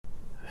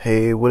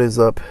Hey, what is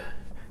up?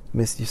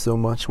 Missed you so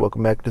much.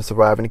 Welcome back to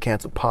Surviving the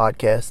Cancer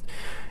podcast.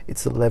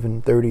 It's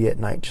 11:30 at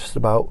night, just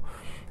about,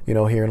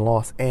 here in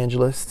Los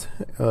Angeles.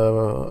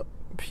 A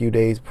few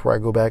days before I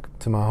go back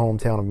to my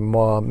hometown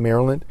of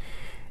Maryland.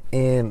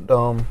 And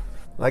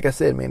like I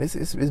said, man,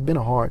 it's been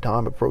a hard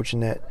time approaching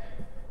that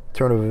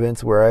turn of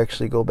events where I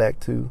actually go back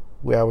to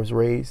where I was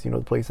raised, the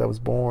place I was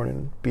born,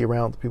 and be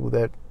around the people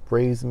that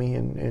raised me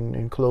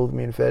and clothed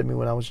me and fed me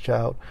when I was a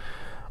child.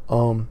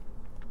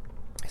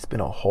 It's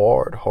been a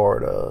hard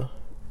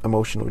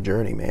emotional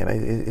journey, man.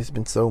 It's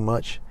been so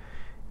much,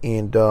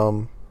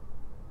 and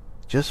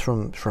just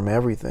from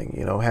everything,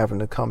 having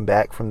to come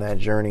back from that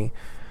journey,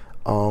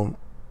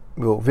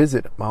 we'll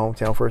visit my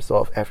hometown first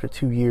off after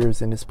 2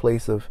 years in this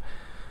place of,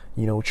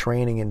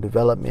 training and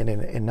development,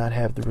 and not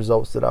have the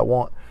results that I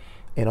want.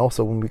 And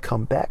also when we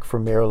come back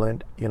from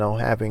Maryland,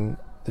 having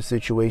the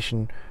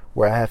situation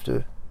where I have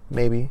to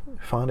maybe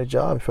find a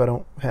job if I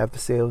don't have the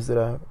sales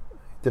that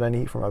I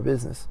need for my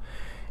business.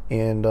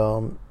 And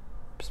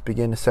just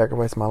begin to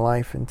sacrifice my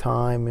life and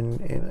time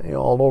and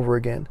all over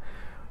again,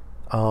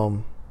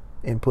 and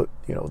put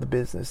the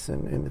business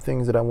and the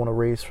things that I want to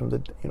raise from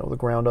the the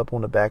ground up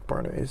on the back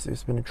burner.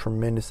 It's been a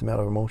tremendous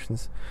amount of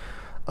emotions,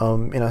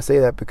 and I say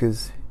that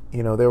because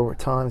there were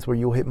times where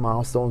you'll hit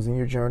milestones in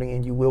your journey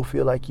and you will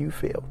feel like you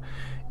failed,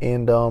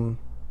 and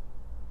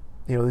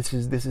this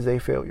is a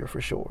failure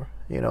for sure.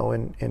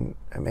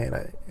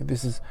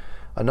 This is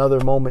another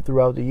moment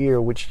throughout the year,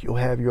 which you'll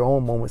have your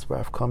own moments where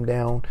I've come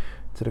down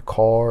to the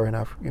car and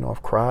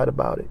I've cried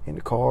about it in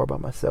the car by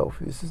myself.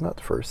 This is not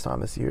the first time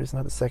this year. It's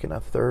not the second,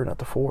 not the third, not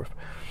the fourth.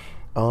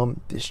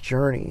 This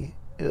journey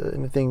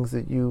and the things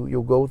that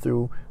you'll go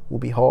through will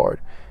be hard,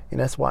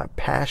 and that's why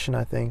passion,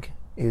 I think,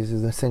 is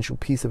an essential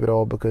piece of it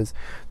all, because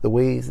the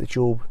ways that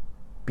you'll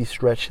be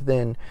stretched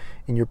thin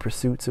in your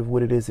pursuits of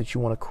what it is that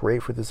you want to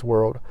create for this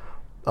world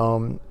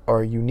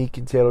are unique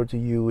and tailored to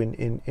you,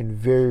 and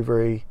very,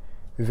 very,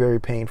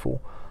 very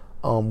painful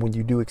when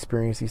you do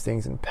experience these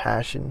things. In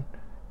passion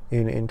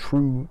and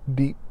true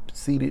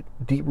deep-seated,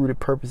 deep-rooted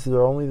purposes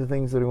are only the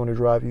things that are going to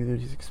drive you through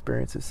these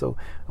experiences. So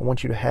I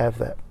want you to have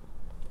that.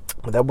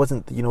 But that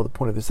wasn't the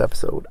point of this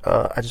episode.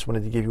 I just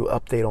wanted to give you an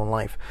update on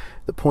life.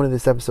 The point of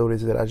this episode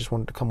is that I just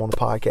wanted to come on the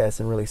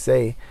podcast and really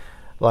say,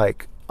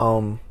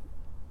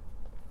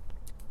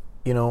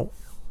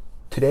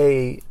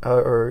 today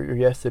or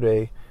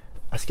yesterday,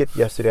 I skipped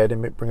yesterday. I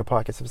didn't bring a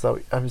podcast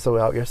episode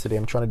out yesterday.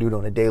 I'm trying to do it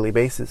on a daily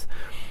basis.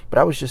 But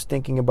I was just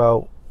thinking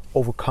about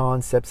over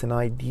concepts and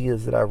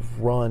ideas that I've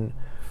run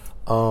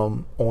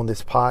on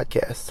this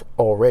podcast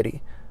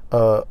already.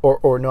 I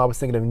was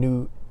thinking of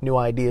new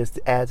ideas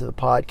to add to the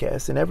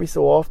podcast. And every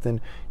so often,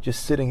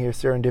 just sitting here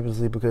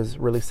serendipitously, because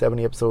really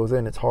 70 episodes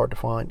in, it's hard to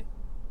find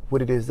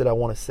what it is that I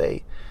want to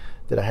say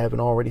that I haven't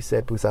already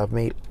said, because I've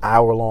made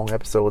hour-long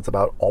episodes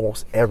about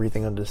almost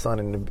everything under the sun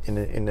in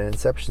the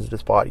inception of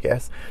this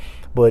podcast.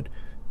 But,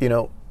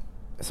 so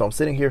I'm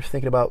sitting here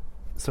thinking about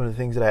some of the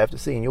things that I have to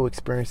say, and you'll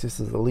experience this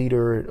as a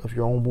leader of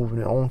your own movement,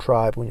 your own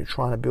tribe, when you're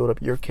trying to build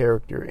up your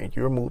character and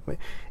your movement,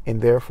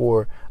 and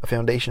therefore a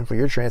foundation for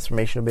your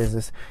transformational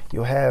business.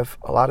 You'll have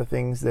a lot of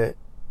things that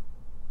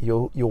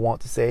you'll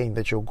want to say and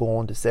that you'll go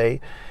on to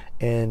say,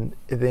 and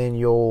then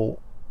you'll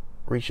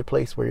reach a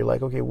place where you're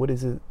like, okay, what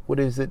is it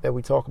that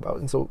we talk about?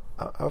 And so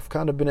I've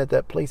kind of been at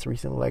that place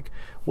recently, like,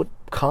 what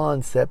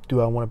concept do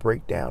I want to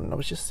break down? And I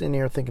was just sitting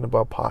there thinking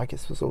about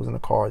podcasts. So I was in the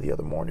car the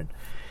other morning,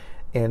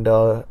 and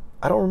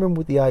I don't remember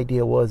what the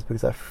idea was,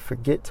 because I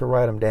forget to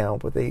write them down.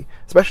 But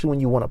especially when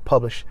you want to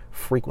publish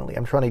frequently,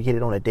 I'm trying to get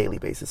it on a daily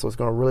basis, so it's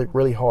going to really,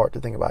 really hard to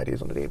think of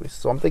ideas on a daily basis.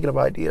 So I'm thinking of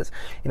ideas,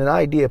 and an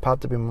idea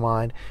popped up in my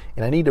mind,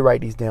 and I need to write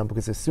these down,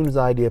 because as soon as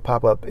the idea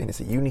pop up and it's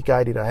a unique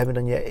idea that I haven't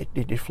done yet,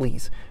 it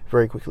flees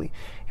very quickly.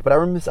 But I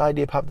remember this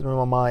idea popped up in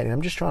my mind, and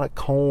I'm just trying to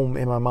comb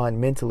in my mind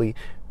mentally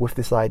with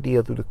this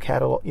idea through the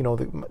catalog,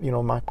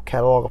 my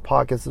catalog of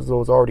podcasts that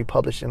was already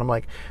published. And I'm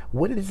like,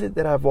 what is it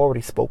that I've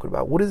already spoken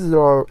about? What is it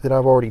that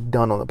I've already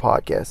done on the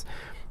podcast?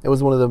 It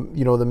was one of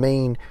the, the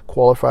main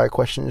qualifier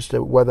questions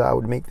to whether I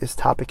would make this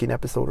topic an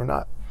episode or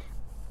not.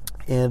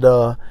 And,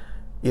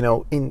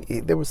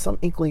 there was some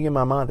inkling in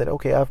my mind that,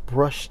 okay, I've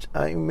brushed,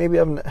 maybe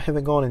I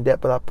haven't gone in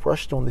depth, but I've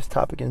brushed on this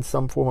topic in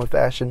some form or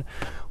fashion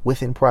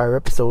within prior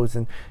episodes.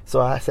 And so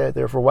I sat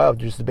there for a while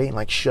just debating,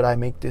 like, should I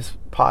make this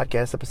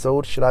podcast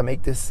episode? Should I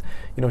make this,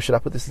 should I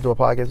put this into a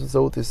podcast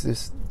episode?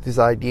 This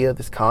idea,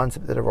 this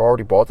concept that I've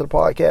already brought to the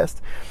podcast.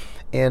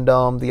 And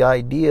the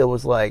idea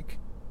was like,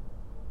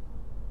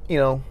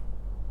 I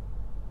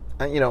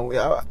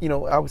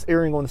was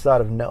erring on the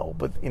side of no,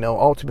 but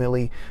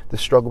ultimately the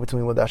struggle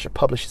between whether I should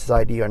publish this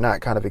idea or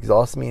not kind of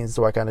exhausted me, and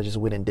so I kind of just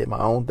went and did my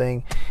own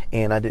thing,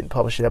 and I didn't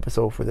publish an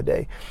episode for the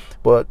day.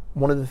 But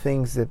one of the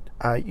things that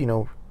I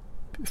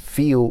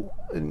feel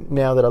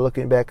now that I'm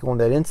looking back on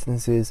that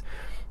instance is,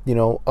 a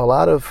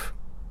lot of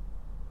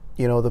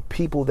the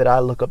people that I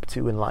look up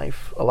to in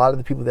life, a lot of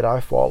the people that I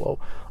follow,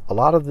 a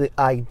lot of the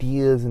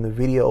ideas and the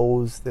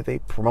videos that they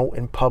promote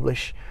and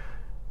publish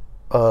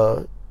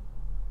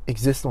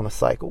exist on a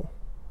cycle.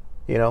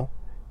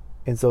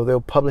 And so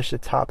they'll publish a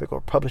topic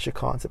or publish a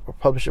concept or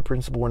publish a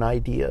principle or an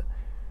idea.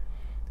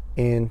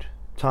 And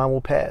time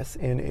will pass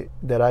and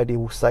that idea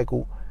will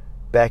cycle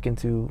back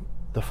into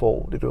the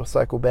fold. It'll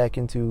cycle back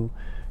into,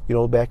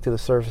 back to the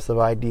surface of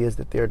ideas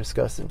that they're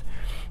discussing.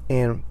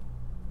 And,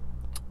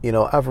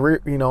 I've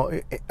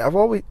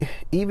always,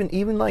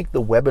 even like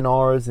the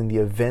webinars and the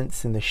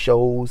events and the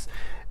shows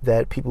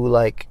that people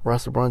like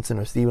Russell Brunson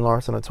or Stephen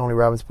Larson or Tony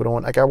Robbins put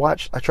on. Like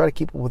I try to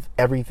keep up with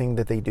everything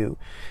that they do.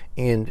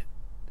 And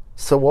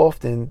so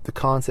often the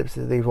concepts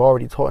that they've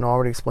already taught and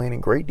already explained in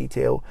great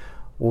detail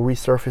will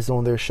resurface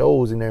on their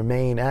shows and their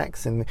main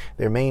acts and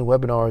their main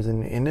webinars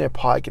and in their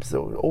podcasts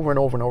over and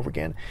over and over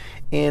again.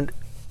 And,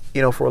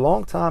 for a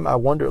long time, I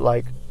wondered,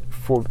 like,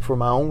 for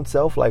my own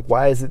self, like,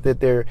 why is it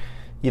that they're,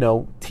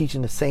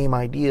 teaching the same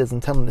ideas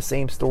and telling the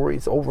same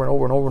stories over and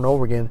over and over and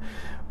over again?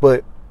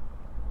 But,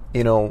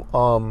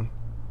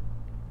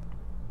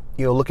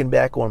 looking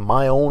back on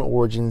my own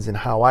origins and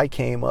how I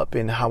came up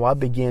and how I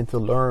began to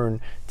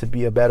learn to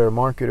be a better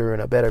marketer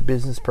and a better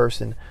business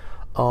person,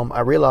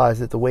 I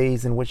realized that the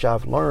ways in which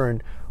I've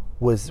learned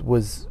was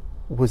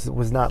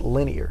not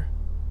linear.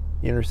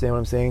 You understand what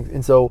I'm saying?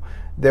 And so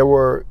there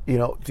were,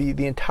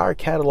 the entire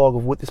catalog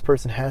of what this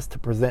person has to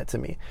present to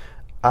me,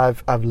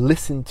 I've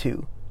listened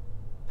to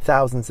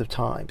thousands of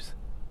times,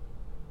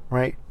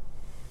 right?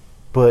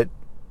 But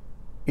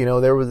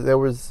there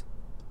was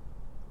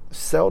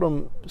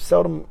seldom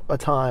a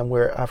time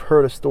where I've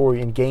heard a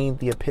story and gained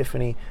the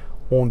epiphany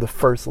on the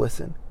first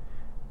listen.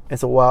 And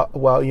so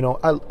while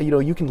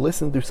you can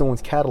listen through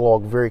someone's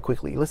catalog very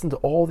quickly, listen to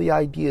all the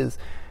ideas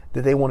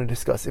that they want to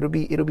discuss. It'll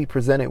be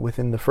presented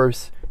within the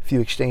first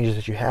few exchanges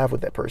that you have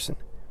with that person.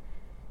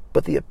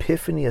 But the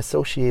epiphany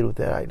associated with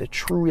that, the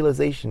true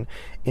realization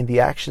and the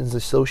actions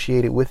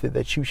associated with it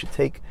that you should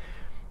take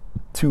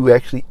to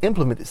actually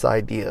implement this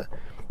idea,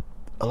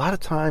 a lot of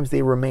times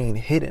they remain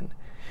hidden.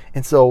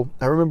 And so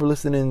I remember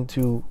listening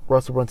to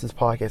Russell Brunson's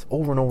podcast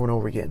over and over and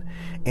over again.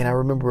 And I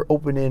remember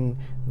opening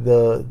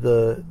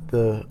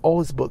the all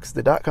his books,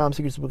 the .com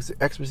secrets books,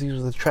 the expert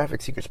secrets, the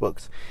traffic secrets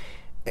books.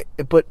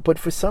 But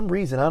for some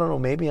reason, I don't know,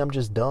 maybe I'm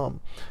just dumb,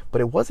 but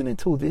it wasn't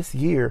until this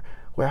year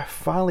where I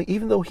finally,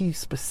 even though he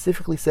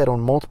specifically said on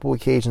multiple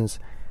occasions,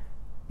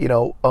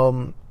 this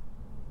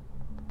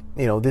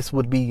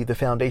would be the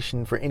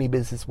foundation for any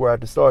business where I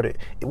had to start it.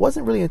 It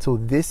wasn't really until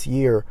this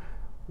year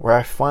where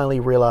I finally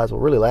realized, well,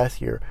 really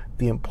last year,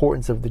 the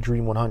importance of the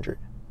Dream 100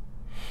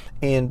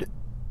 and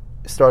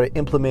started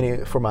implementing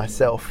it for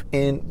myself.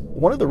 And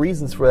one of the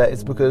reasons for that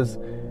is because,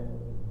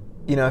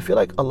 I feel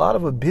like a lot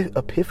of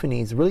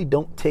epiphanies really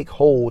don't take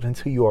hold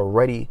until you are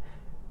ready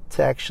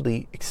to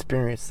actually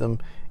experience them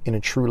in a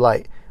true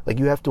light. Like,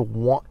 you have to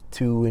want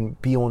to and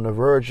be on the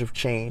verge of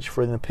change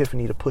for an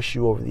epiphany to push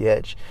you over the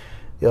edge.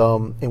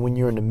 And when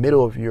you're in the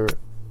middle of your,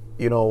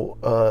 and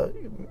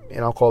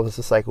I'll call this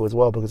a cycle as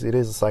well because it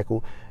is a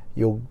cycle.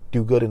 You'll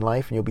do good in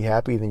life and you'll be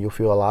happy, then you'll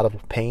feel a lot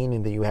of pain,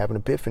 and then you have an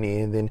epiphany,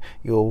 and then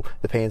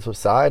the pain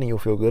subside and you'll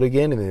feel good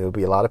again, and then there'll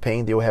be a lot of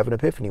pain, then you'll have an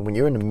epiphany. When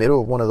you're in the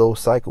middle of one of those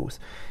cycles,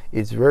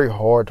 it's very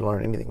hard to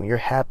learn anything. When you're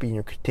happy and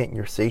you're content and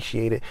you're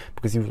satiated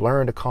because you've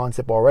learned a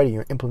concept already,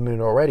 you're implementing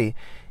it already,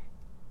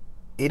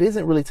 it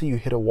isn't really till you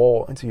hit a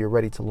wall until you're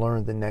ready to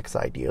learn the next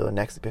idea, the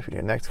next epiphany,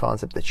 the next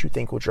concept that you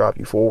think will drive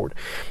you forward.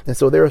 And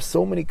so there are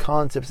so many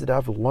concepts that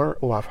I've learned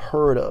or I've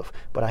heard of,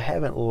 but I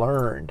haven't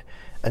learned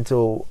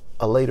until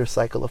a later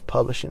cycle of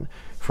publishing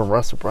from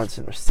Russell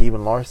Brunson or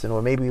Stephen Larson,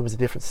 or maybe it was a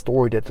different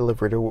story that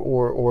delivered,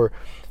 or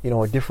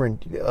a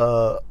different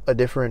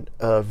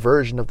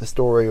version of the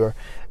story, or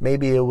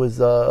maybe it was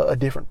a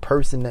different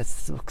person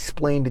that's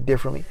explained it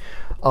differently.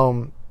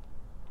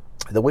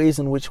 The ways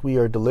in which we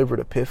are delivered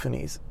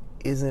epiphanies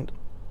isn't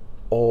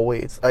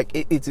always like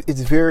it's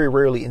very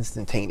rarely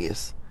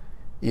instantaneous.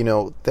 In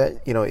order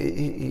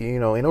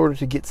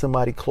to get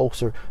somebody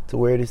closer to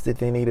where it is that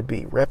they need to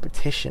be,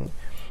 repetition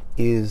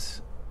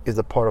is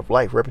a part of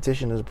life.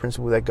 Repetition is a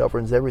principle that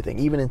governs everything,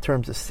 even in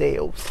terms of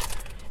sales.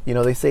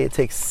 They say it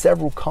takes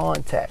several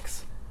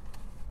contacts,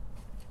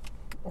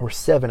 or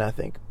 7, I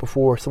think,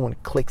 before someone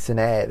clicks an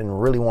ad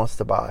and really wants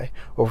to buy,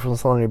 or before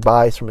someone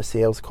buys from a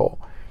sales call.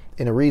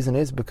 And the reason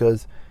is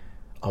because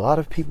a lot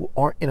of people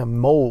aren't in a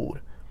mode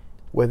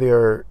where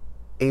they're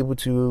able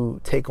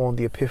to take on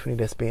the epiphany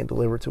that's being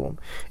delivered to them.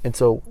 And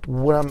so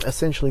what I'm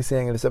essentially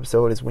saying in this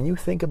episode is, when you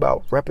think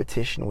about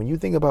repetition, when you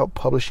think about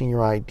publishing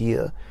your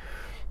idea,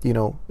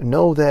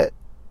 know that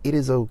it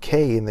is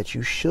okay and that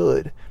you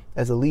should,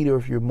 as a leader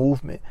of your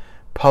movement,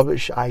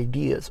 publish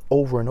ideas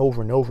over and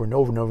over and over and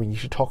over and over. You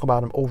should talk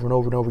about them over and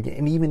over and over again,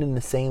 and even in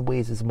the same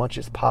ways as much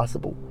as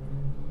possible.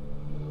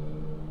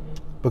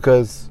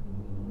 Because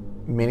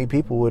many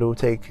people, it'll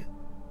take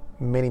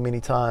many, many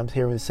times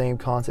hearing the same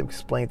concept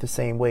explained the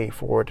same way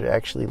for it to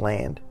actually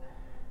land.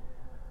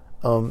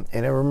 And I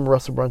remember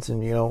Russell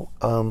Brunson, one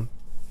of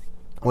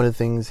the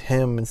things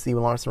him and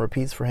Stephen Larson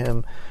repeats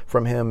from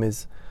him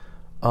is,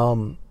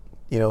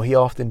 he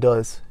often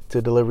does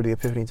to deliver the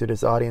epiphany to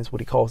this audience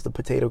what he calls the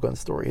potato gun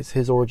story. It's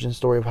his origin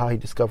story of how he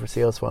discovered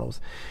sales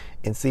funnels.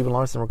 And Stephen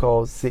Larsen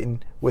recalls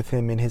sitting with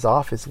him in his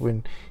office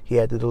when he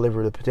had to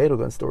deliver the potato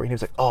gun story. And he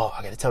was like, oh,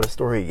 I got to tell the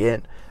story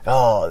again.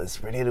 Oh, this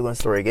potato gun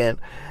story again.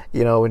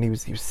 And he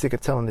was sick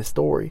of telling this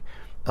story.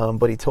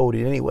 But he told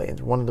it anyway. And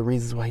one of the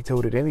reasons why he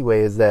told it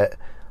anyway is that,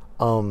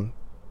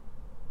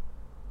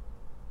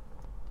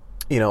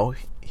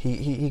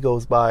 he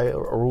goes by a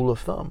rule of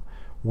thumb.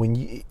 When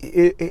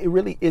it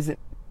really isn't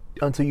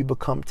until you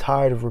become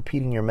tired of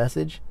repeating your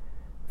message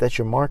that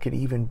your market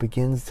even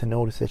begins to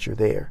notice that you're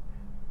there.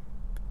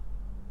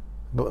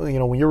 But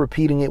when you're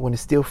repeating it, when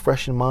it's still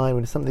fresh in mind,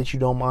 when it's something that you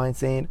don't mind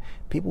saying,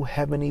 people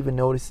haven't even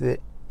noticed that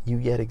you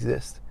yet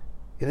exist.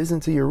 It isn't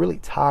until you're really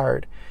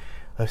tired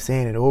of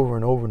saying it over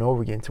and over and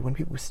over again to when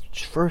people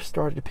first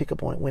started to pick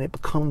up on it, when it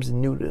becomes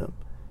new to them.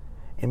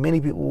 And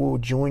many people will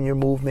join your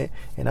movement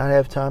and not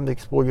have time to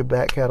explore your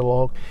back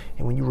catalog.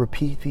 And when you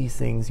repeat these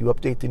things, you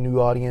update the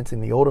new audience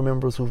and the older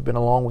members who've been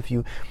along with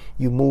you.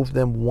 You move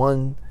them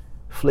one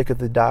flick of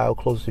the dial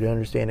closer to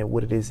understanding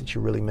what it is that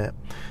you really meant.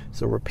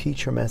 So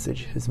repeat your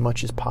message as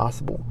much as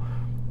possible.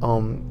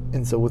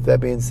 And so with that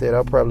being said,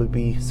 I'll probably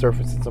be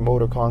surfacing some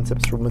older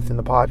concepts from within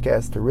the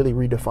podcast to really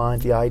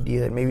redefine the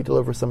idea and maybe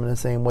deliver some in the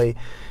same way.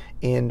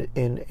 And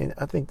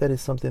I think that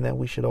is something that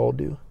we should all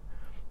do.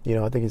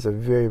 I think it's a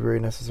very, very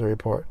necessary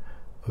part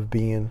of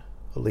being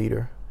a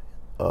leader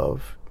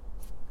of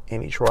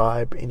any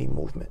tribe, any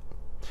movement.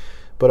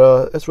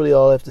 But that's really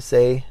all I have to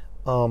say.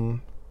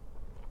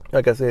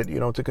 Like I said,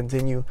 to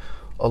continue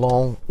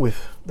along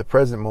with the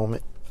present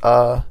moment,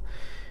 I've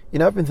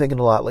been thinking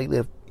a lot lately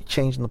of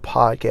changing the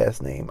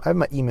podcast name. I have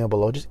my email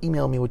below. Just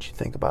email me what you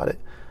think about it.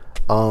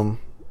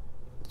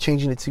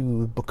 Changing it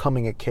to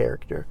Becoming a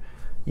Character,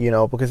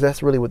 because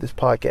that's really what this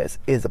podcast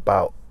is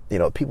about.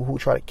 People who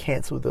try to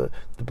cancel the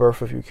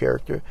birth of your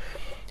character,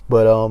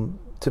 but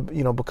to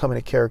becoming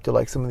a character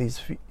like some of these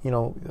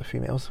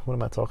females. What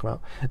am I talking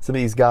about? Some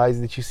of these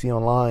guys that you see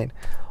online.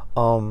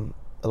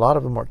 A lot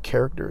of them are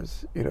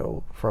characters,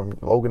 from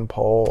Logan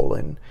Paul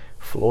and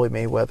Floyd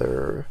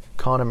Mayweather,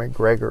 Conor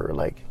McGregor.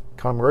 Like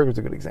Conor McGregor is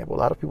a good example. A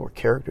lot of people are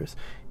characters.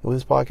 And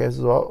this podcast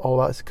is all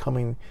about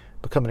becoming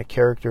a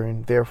character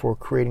and therefore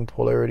creating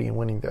polarity and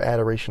winning the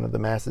adoration of the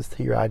masses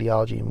to your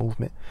ideology and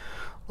movement.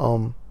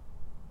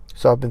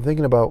 So I've been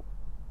thinking about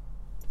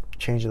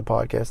changing the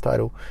podcast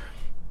title.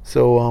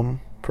 So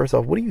first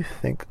off, what do you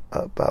think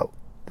about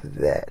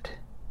that?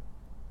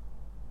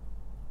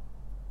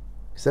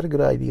 Is that a good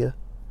idea?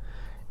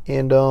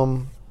 And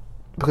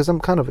because I'm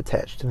kind of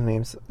attached to the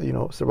names,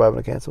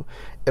 Surviving to Cancel.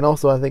 And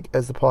also I think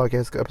as the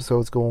podcast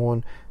episodes go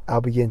on,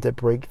 I'll begin to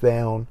break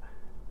down,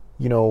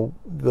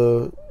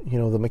 the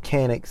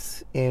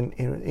mechanics and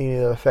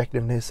the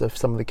effectiveness of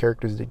some of the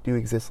characters that do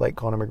exist, like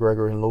Conor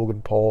McGregor and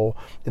Logan Paul,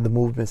 and the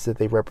movements that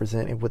they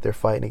represent and what they're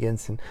fighting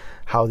against and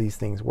how these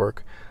things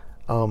work.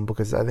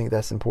 Because I think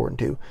that's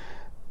important too.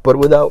 But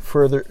without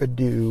further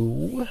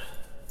ado,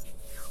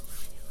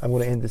 I'm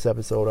going to end this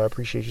episode. I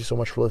appreciate you so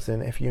much for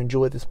listening. If you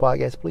enjoyed this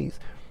podcast, please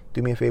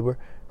do me a favor,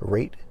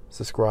 rate,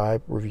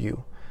 subscribe,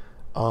 review.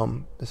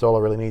 That's all I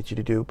really need you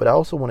to do. But I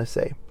also want to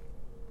say,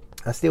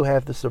 I still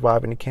have the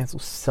Surviving to Cancel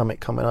Summit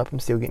coming up. I'm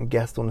still getting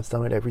guests on the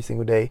summit every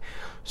single day.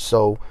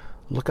 So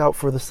look out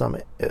for the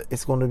summit.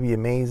 It's going to be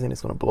amazing.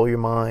 It's going to blow your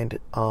mind.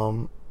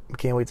 I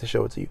can't wait to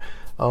show it to you.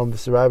 The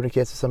Surviving to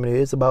Cancel Summit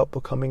is about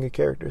becoming a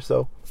character.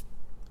 So,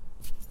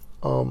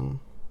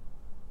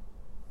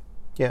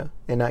 yeah,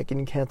 and not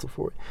getting canceled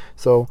for it.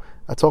 So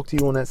I'll talk to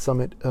you on that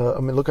summit.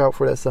 Look out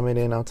for that summit,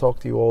 and I'll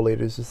talk to you all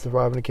later. This is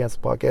Surviving to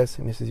Cancel podcast,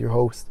 and this is your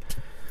host,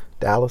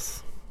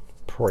 Dallas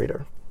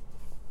Prater.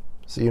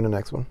 See you in the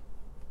next one.